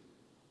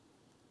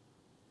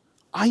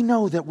 I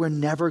know that we're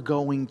never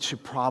going to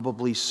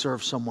probably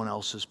serve someone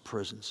else's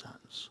prison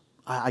sentence.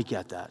 I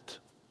get that.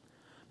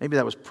 Maybe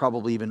that was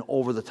probably even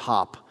over the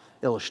top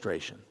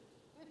illustration.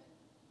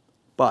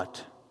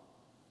 But,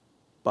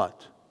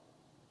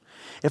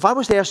 if I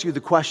was to ask you the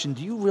question,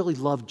 do you really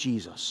love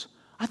Jesus?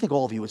 I think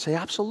all of you would say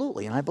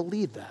absolutely, and I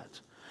believe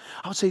that.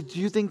 I would say, do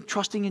you think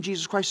trusting in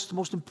Jesus Christ is the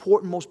most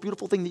important, most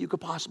beautiful thing that you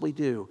could possibly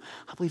do?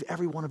 I believe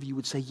every one of you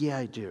would say, yeah,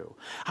 I do.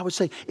 I would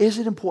say, is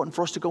it important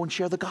for us to go and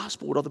share the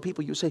gospel with other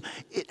people? You would say,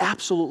 it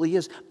absolutely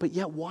is. But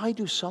yet, why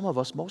do some of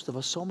us, most of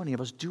us, so many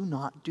of us do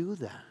not do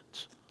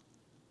that?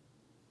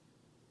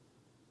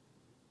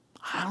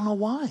 I don't know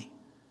why.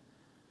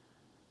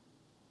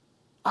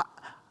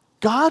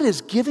 God is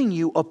giving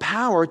you a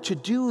power to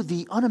do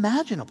the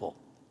unimaginable.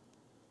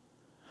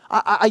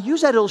 I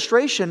use that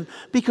illustration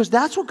because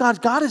that's what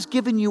God has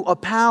given you a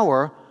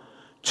power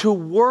to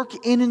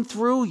work in and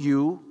through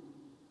you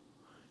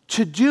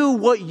to do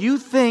what you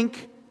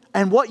think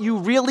and what you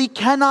really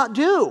cannot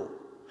do.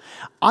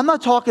 I'm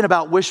not talking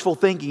about wishful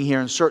thinking here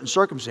in certain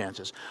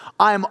circumstances.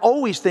 I am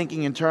always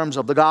thinking in terms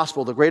of the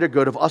gospel, the greater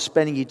good of us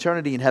spending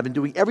eternity in heaven,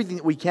 doing everything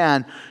that we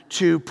can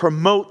to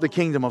promote the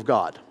kingdom of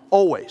God.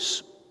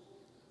 Always.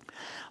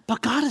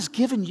 But God has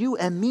given you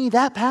and me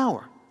that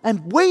power,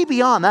 and way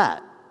beyond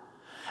that.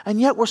 And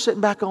yet we're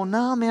sitting back going,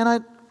 no, man,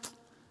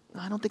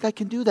 I don't think I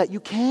can do that. You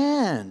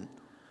can.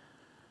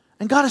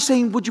 And God is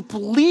saying, would you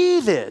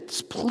believe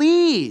it?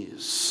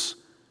 Please.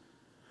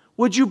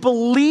 Would you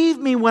believe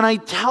me when I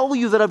tell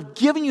you that I've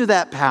given you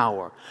that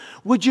power?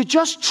 Would you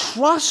just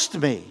trust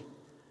me?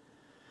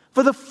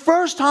 For the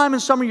first time in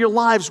some of your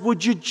lives,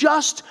 would you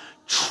just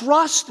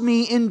trust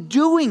me in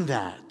doing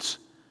that?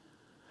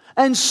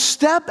 And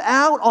step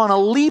out on a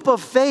leap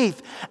of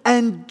faith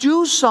and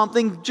do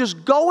something.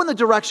 Just go in the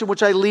direction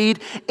which I lead.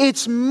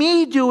 It's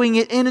me doing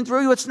it in and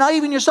through you. It's not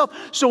even yourself.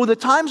 So the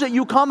times that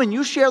you come and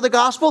you share the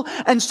gospel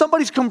and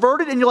somebody's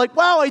converted and you're like,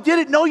 wow, I did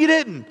it. No, you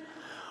didn't.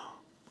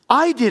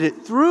 I did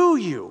it through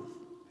you.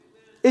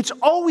 It's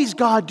always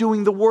God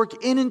doing the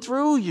work in and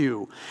through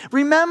you.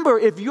 Remember,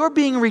 if you're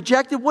being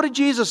rejected, what did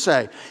Jesus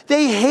say?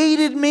 They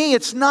hated me.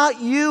 It's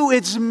not you.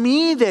 It's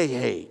me they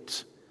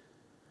hate.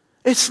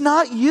 It's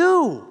not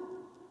you.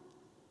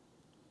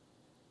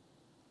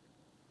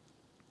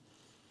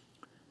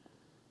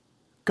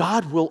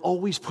 God will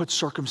always put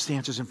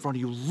circumstances in front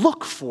of you.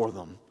 Look for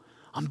them.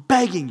 I'm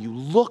begging you,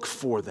 look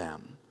for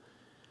them.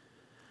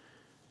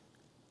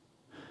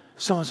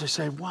 Someone may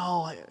say,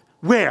 well,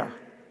 where?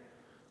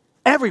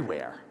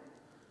 Everywhere.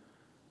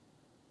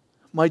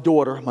 My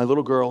daughter, my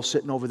little girl,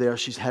 sitting over there,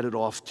 she's headed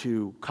off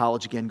to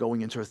college again,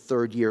 going into her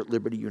third year at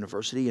Liberty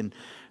University, and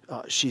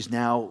she's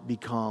now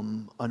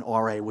become an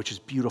RA, which is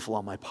beautiful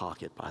on my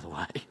pocket, by the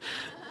way.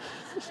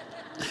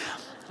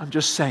 I'm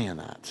just saying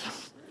that.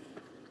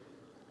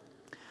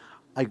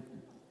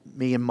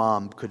 Me and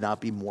Mom could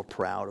not be more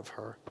proud of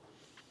her.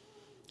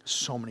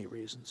 So many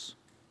reasons.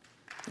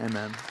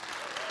 Amen.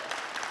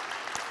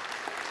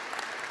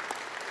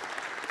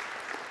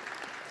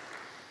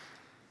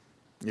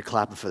 You're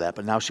clapping for that,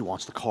 but now she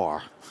wants the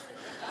car.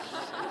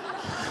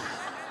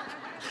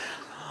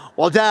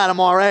 Well, Dad, I'm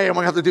RA. I'm going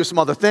to have to do some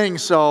other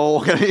things, so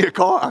I'm going to need a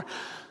car.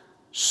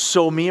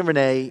 So me and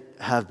Renee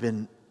have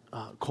been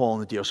calling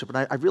the dealership,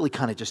 and I really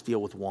kind of just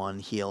deal with one,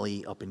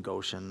 Healy, up in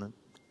Goshen.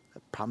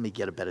 Probably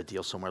get a better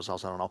deal somewhere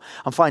else, I don't know.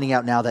 I'm finding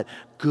out now that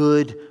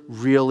good,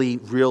 really,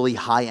 really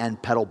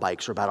high-end pedal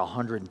bikes are about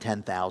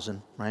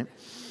 $110,000, right?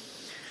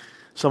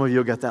 Some of you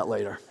will get that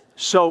later.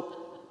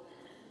 So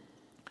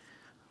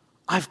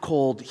I've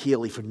called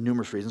Healy for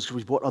numerous reasons because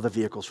we've bought other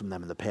vehicles from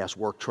them in the past,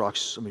 work trucks.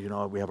 Some of you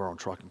know we have our own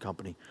trucking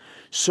company.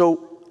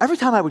 So every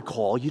time I would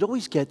call, you'd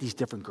always get these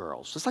different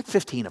girls. There's like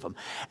 15 of them.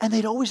 And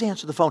they'd always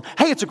answer the phone.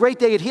 Hey, it's a great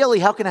day at Healy.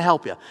 How can I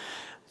help you?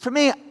 For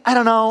me, I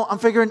don't know. I'm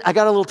figuring I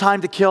got a little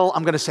time to kill.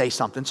 I'm going to say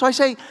something. So I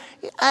say,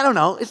 I don't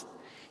know.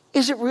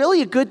 Is it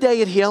really a good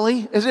day at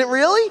Healy? Is it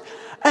really?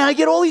 And I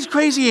get all these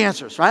crazy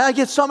answers, right? I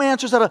get some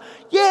answers that are,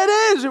 yeah,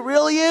 it is. It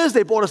really is.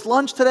 They bought us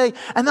lunch today.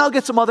 And then I'll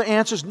get some other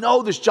answers.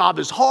 No, this job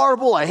is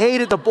horrible. I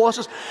hate it. The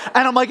bosses.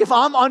 And I'm like, if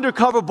I'm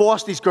undercover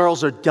boss, these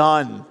girls are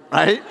done,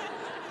 right?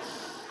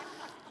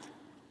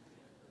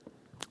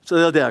 So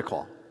the other day I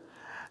call.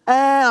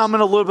 And I'm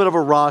in a little bit of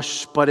a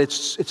rush, but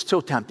it's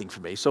still tempting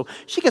for me. So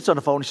she gets on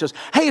the phone and she says,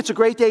 hey, it's a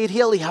great day at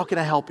Healy. How can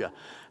I help you?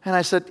 And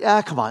I said,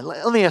 come on,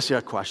 let me ask you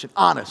a question.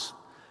 Honest.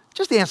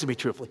 Just answer me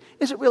truthfully.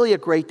 Is it really a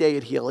great day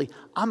at Healy?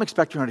 I'm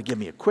expecting her to give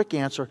me a quick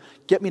answer,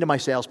 get me to my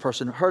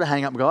salesperson, her to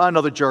hang up and go,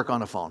 another jerk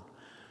on the phone.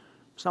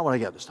 It's not what I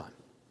get this time.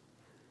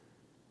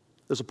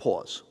 There's a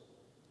pause.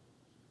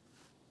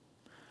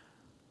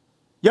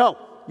 Yo,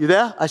 you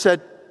there? I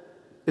said,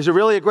 is it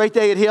really a great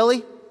day at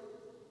Healy?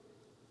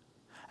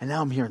 And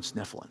now I'm hearing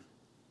sniffling.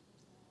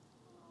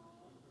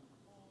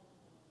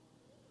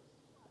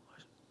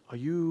 Are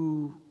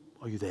you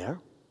there?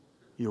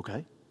 You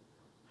okay?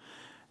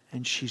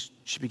 And she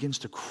begins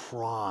to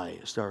cry,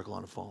 hysterical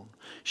on the phone.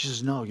 She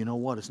says, no, you know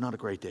what? It's not a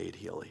great day at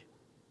Healy.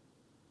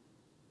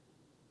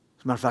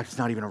 As a matter of fact,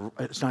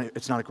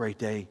 it's not a great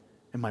day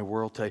in my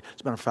world today.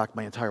 As a matter of fact,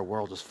 my entire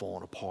world is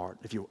falling apart,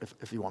 if you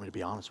want me to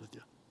be honest with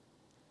you.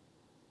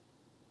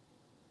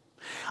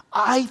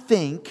 I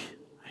think,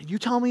 and you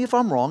tell me if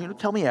I'm wrong, and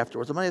tell me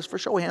afterwards. I'm going to ask for a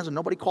show of hands and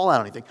nobody call out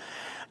anything.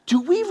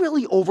 Do we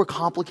really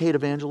overcomplicate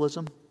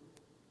evangelism?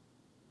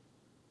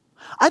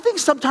 I think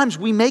sometimes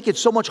we make it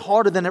so much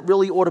harder than it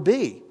really ought to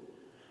be.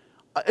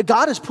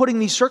 God is putting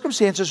these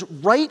circumstances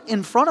right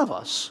in front of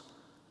us.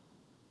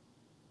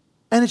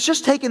 And it's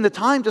just taking the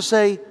time to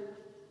say,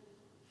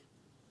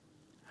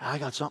 I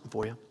got something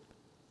for you.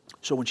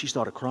 So when she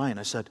started crying,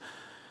 I said,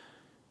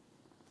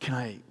 can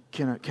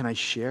I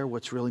share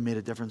what's really made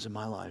a difference in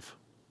my life?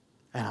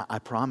 And I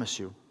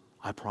promise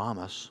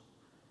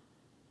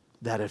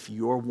that if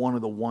you're one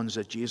of the ones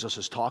that Jesus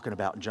is talking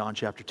about in John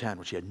chapter 10,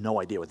 which he had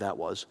no idea what that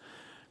was,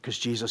 because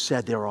Jesus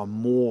said there are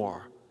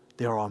more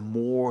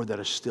that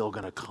are still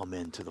going to come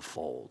into the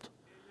fold.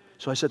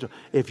 So I said to her,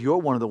 if you're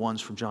one of the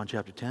ones from John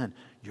chapter 10,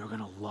 you're going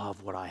to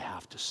love what I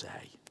have to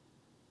say.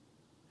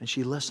 And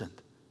she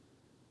listened.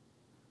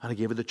 And I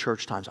gave her the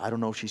church times. I don't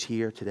know if she's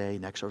here today,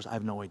 next service. I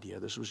have no idea.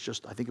 This was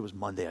just, I think it was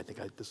Monday, I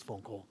had this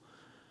phone call.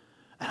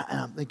 And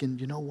I'm thinking,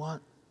 you know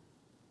what?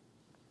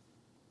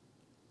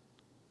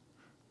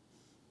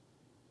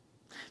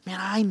 Man,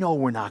 I know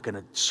we're not going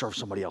to serve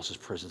somebody else's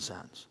prison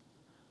sentence.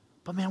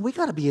 But man, we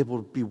got to be able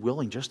to be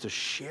willing just to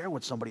share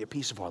with somebody a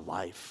piece of our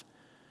life.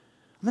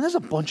 I mean, there's a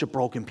bunch of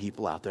broken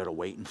people out there that are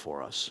waiting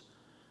for us.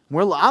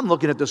 I'm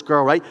looking at this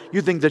girl, right?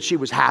 You think that she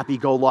was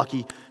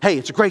happy-go-lucky. Hey,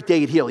 it's a great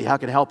day at Healy. How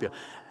can I help you?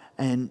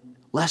 And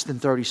less than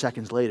 30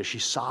 seconds later,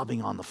 she's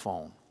sobbing on the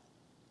phone.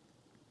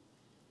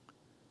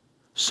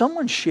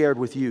 Someone shared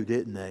with you,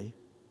 didn't they?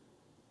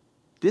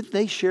 Didn't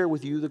they share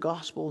with you the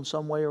gospel in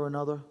some way or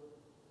another?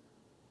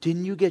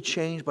 Didn't you get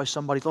changed by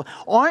somebody's life?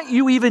 Aren't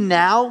you even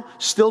now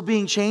still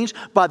being changed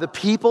by the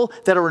people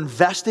that are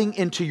investing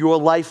into your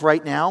life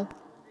right now?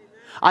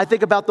 I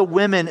think about the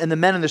women and the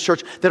men in this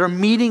church that are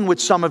meeting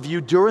with some of you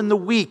during the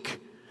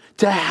week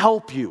to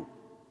help you.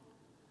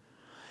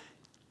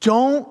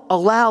 Don't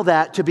allow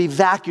that to be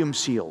vacuum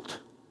sealed.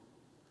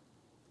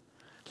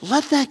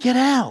 Let that get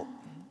out.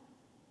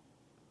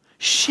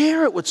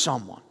 Share it with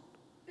someone.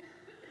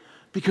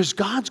 Because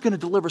God's going to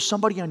deliver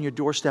somebody on your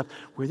doorstep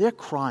where they're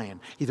crying,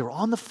 either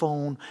on the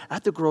phone,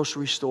 at the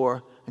grocery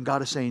store, and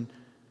God is saying,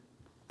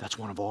 that's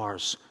one of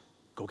ours.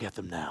 Go get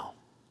them now.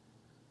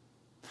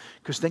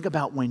 Because think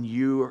about when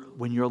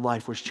your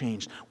life was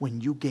changed,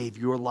 when you gave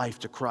your life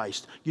to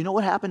Christ. You know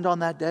what happened on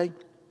that day?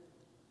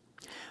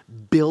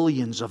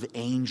 Billions of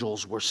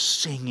angels were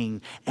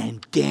singing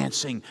and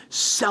dancing,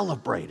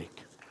 celebrating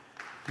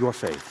your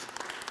faith.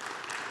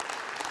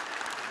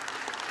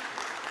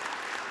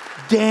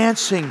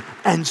 Dancing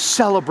and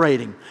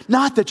celebrating.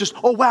 Not that just,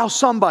 oh wow,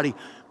 somebody.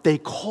 They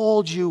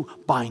called you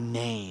by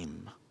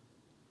name.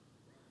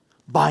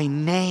 By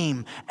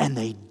name, and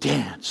they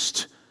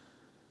danced.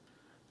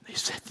 They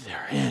said,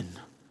 they're in.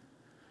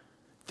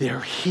 They're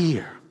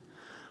here.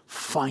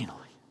 Finally.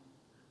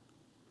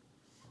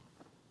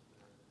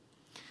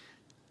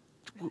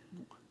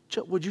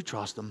 Would you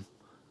trust them?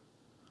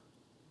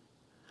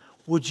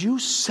 Would you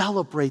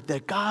celebrate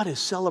that God is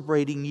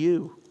celebrating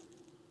you?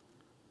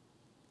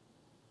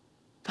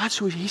 That's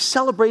who he's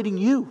celebrating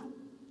you.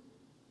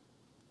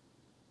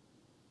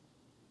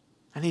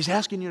 And he's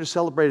asking you to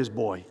celebrate his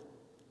boy.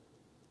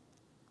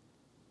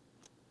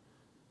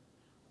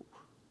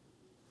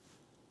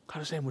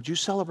 God is saying, would you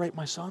celebrate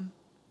my son?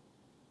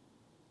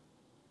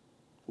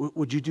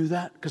 Would you do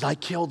that? Because I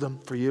killed him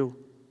for you.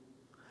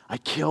 I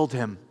killed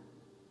him.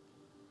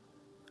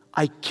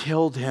 I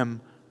killed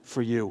him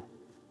for you.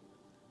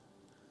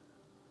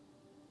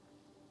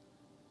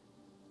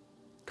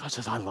 God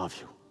says, I love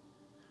you.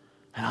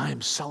 And I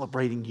am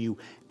celebrating you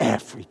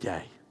every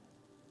day.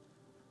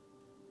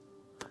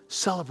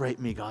 Celebrate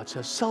me, God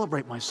says.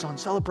 Celebrate my son.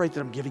 Celebrate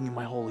that I'm giving you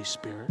my Holy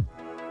Spirit.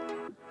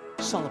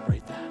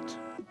 Celebrate that.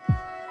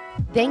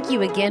 Thank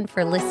you again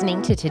for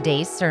listening to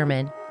today's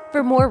sermon.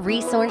 For more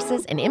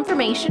resources and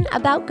information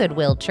about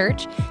Goodwill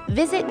Church,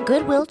 visit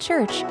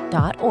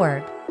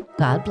goodwillchurch.org.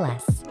 God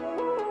bless.